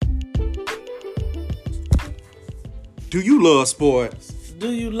Do you love sports?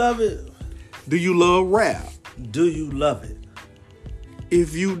 Do you love it? Do you love rap? Do you love it?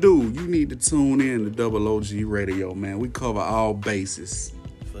 If you do, you need to tune in to Double OG Radio, man. We cover all bases.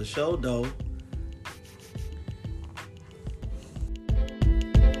 For sure, though.